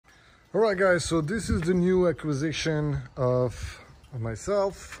All right, guys, so this is the new acquisition of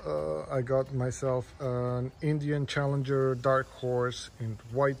myself. I got myself an Indian Challenger Dark Horse in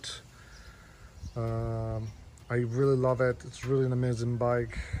white. I really love it. It's really an amazing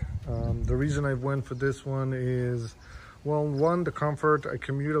bike. The reason I went for this one is, well, one, the comfort. I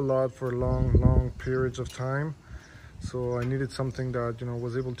commute a lot for long periods of time. So I needed something that,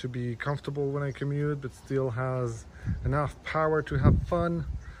 was able to be comfortable when I commute, but still has enough power to have fun.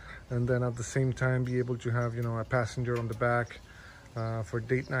 And then at the same time be able to have, a passenger on the back for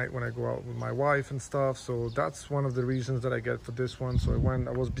date night when I go out with my wife and stuff. So that's one of the reasons that I get for this one. So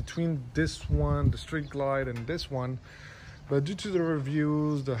I was between this one, the Street Glide, and this one. But due to the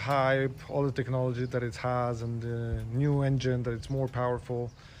reviews, the hype, all the technology that it has, and the new engine, that it's more powerful.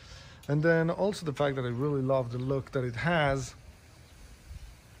 And then also the fact that I really love the look that it has,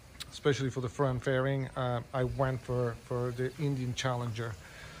 especially for the front fairing, I went for the Indian Challenger.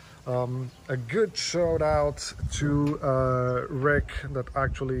 A good shout out to Rick that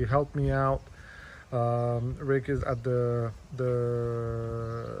actually helped me out. Rick is at the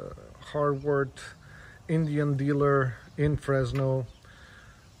Herwaldt Indian dealer in Fresno.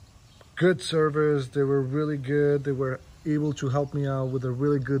 Good service. They were really good. They were able to help me out with a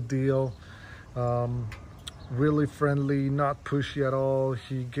really good deal. Really friendly, not pushy at all.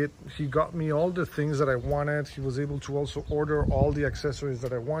 He got me all the things that I wanted. He was able to also order all the accessories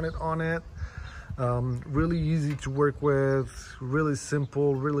that I wanted on it. Really easy to work with, really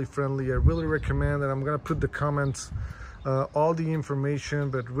simple, really friendly. I really recommend, and I'm gonna put the comments, all the information,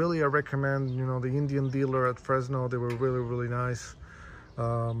 but really I recommend, the Indian dealer at Fresno. They were really nice,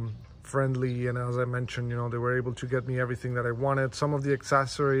 friendly, and as I mentioned, they were able to get me everything that I wanted. Some of the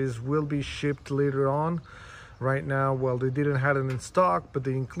accessories will be shipped later on. Right now, well, they didn't have it in stock, but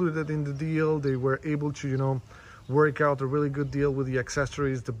they included it in the deal. They were able to, work out a really good deal with the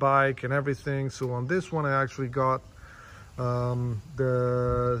accessories, the bike, and everything. So on this one, I actually got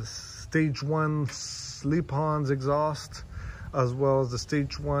the Stage 1 slip-ons exhaust, as well as the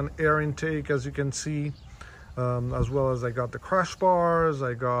Stage 1 air intake, as you can see, as well as I got the crash bars,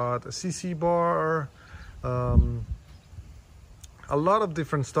 I got a CC bar, a lot of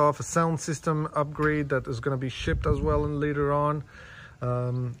different stuff, a sound system upgrade that is going to be shipped as well and later on,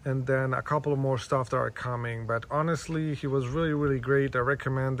 and then a couple of more stuff that are coming. But honestly, he was really great. I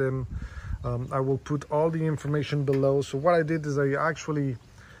recommend him. I will put all the information below. So what I did is I actually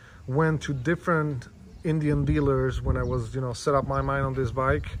went to different Indian dealers when I was set up my mind on this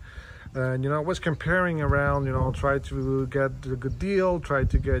bike, and I was comparing around, try to get a good deal, try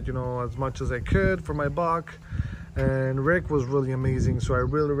to get as much as I could for my buck. And Rick was really amazing, so I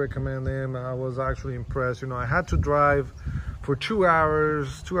really recommend him. I was actually impressed. I had to drive for 2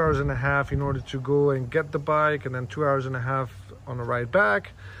 hours and a half in order to go and get the bike, and then 2 hours and a half on the ride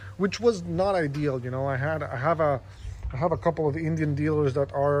back, which was not ideal. I have a couple of Indian dealers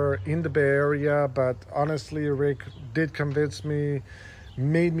that are in the Bay Area, but honestly, Rick did convince me,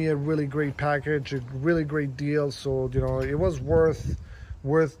 made me a really great package, a really great deal. So it was worth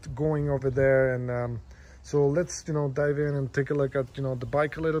going over there. And so let's dive in and take a look at the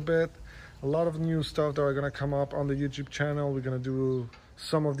bike a little bit. A lot of new stuff that are going to come up on the YouTube channel. We're going to do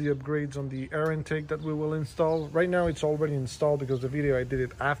some of the upgrades on the air intake that we will install. Right now it's already installed because the video I did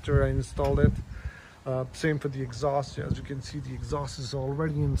it after I installed it. Same for the exhaust. As you can see, the exhaust is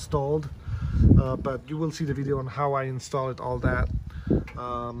already installed, but you will see the video on how I install it, all that.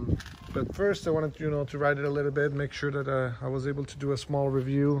 But first I wanted to ride it a little bit, make sure that I was able to do a small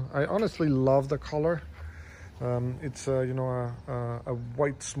review. I honestly love the color. It's a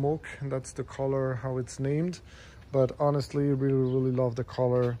white smoke, and that's the color how it's named. But honestly, really love the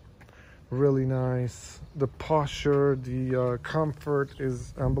color. Really nice. The posture, the comfort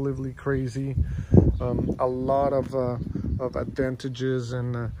is unbelievably crazy. A lot of advantages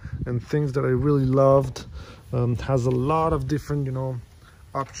and things that I really loved. Has a lot of different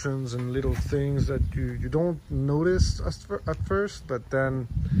options and little things that you don't notice at first, but then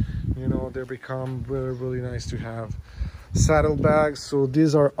they become really nice to have. Saddlebags, so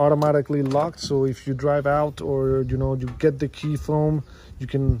these are automatically locked, so if you drive out or you get the key fob, you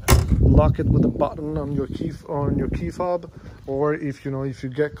can lock it with a button on your key fob, or if you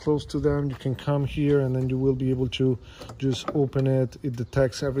get close to them, you can come here and then you will be able to just open it. It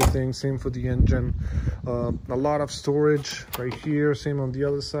detects everything. Same for the engine. A lot of storage right here, same on the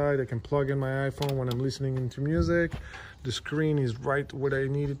other side. I can plug in my iPhone when I'm listening into music. The screen is right where I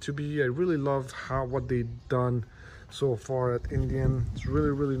need it to be. I really loved what they've done so far at Indian. It's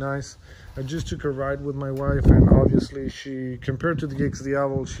really nice. I just took a ride with my wife, and obviously she, compared to the X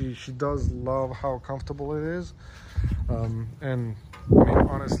Diavel, she does love how comfortable it is. And I mean,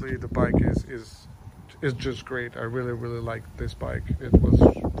 honestly, the bike is just great. I really like this bike. It was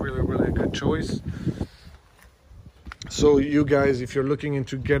really a good choice. So you guys, if you're looking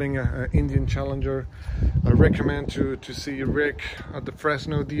into getting an Indian Challenger, I recommend to see Rick at the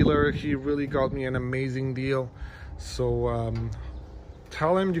Fresno dealer. He really got me an amazing deal. So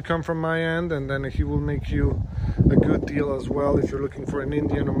tell him you come from my end, and then he will make you a good deal as well if you're looking for an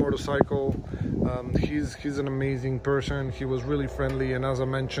Indian or motorcycle. He's an amazing person. He was really friendly, and as I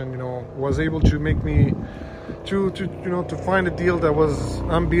mentioned, you know, was able to make me to find a deal that was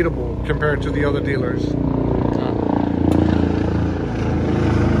unbeatable compared to the other dealers.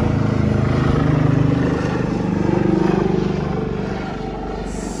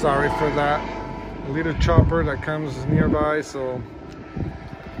 Sorry for that little chopper that comes nearby. So,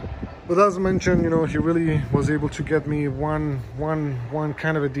 but as I mentioned, you know, he really was able to get me one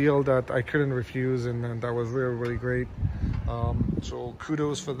kind of a deal that I couldn't refuse, and that was really great. So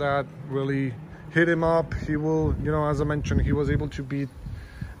kudos for that. Really hit him up. He will, you know, as I mentioned, he was able to beat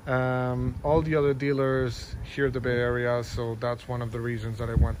all the other dealers here in the Bay Area. So that's one of the reasons that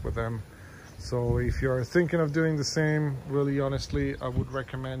I went with them. So if you're thinking of doing the same, really honestly, I would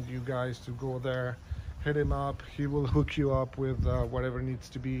recommend you guys to go there, hit him up. He will hook you up with whatever needs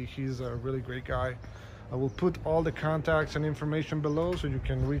to be. He's a really great guy. I will put all the contacts and information below so you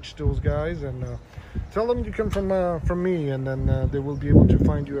can reach those guys and tell them you come from me, and then they will be able to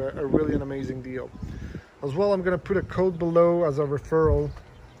find you a really an amazing deal. As well, I'm going to put a code below as a referral.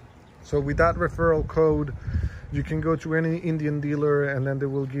 So with that referral code, you can go to any Indian dealer, and then they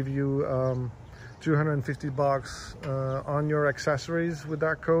will give you $250 on your accessories with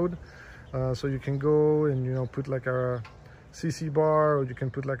that code. So you can go and, you know, put like a CC bar, or you can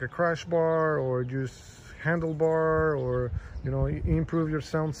put like a crash bar, or just handlebar, or, you know, improve your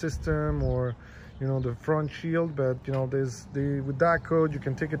sound system, or, you know, the front shield. But, you know, with that code, you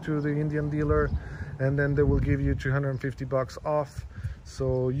can take it to the Indian dealer, and then they will give you $250 off.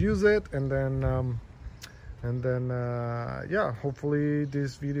 So use it, and then yeah, hopefully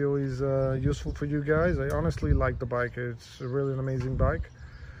this video is useful for you guys. I honestly like the bike. It's really an amazing bike.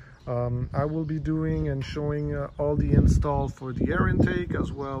 I will be doing and showing all the install for the air intake,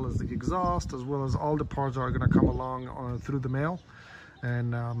 as well as the exhaust, as well as all the parts that are going to come along through the mail.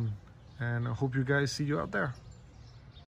 And I hope you guys see you out there.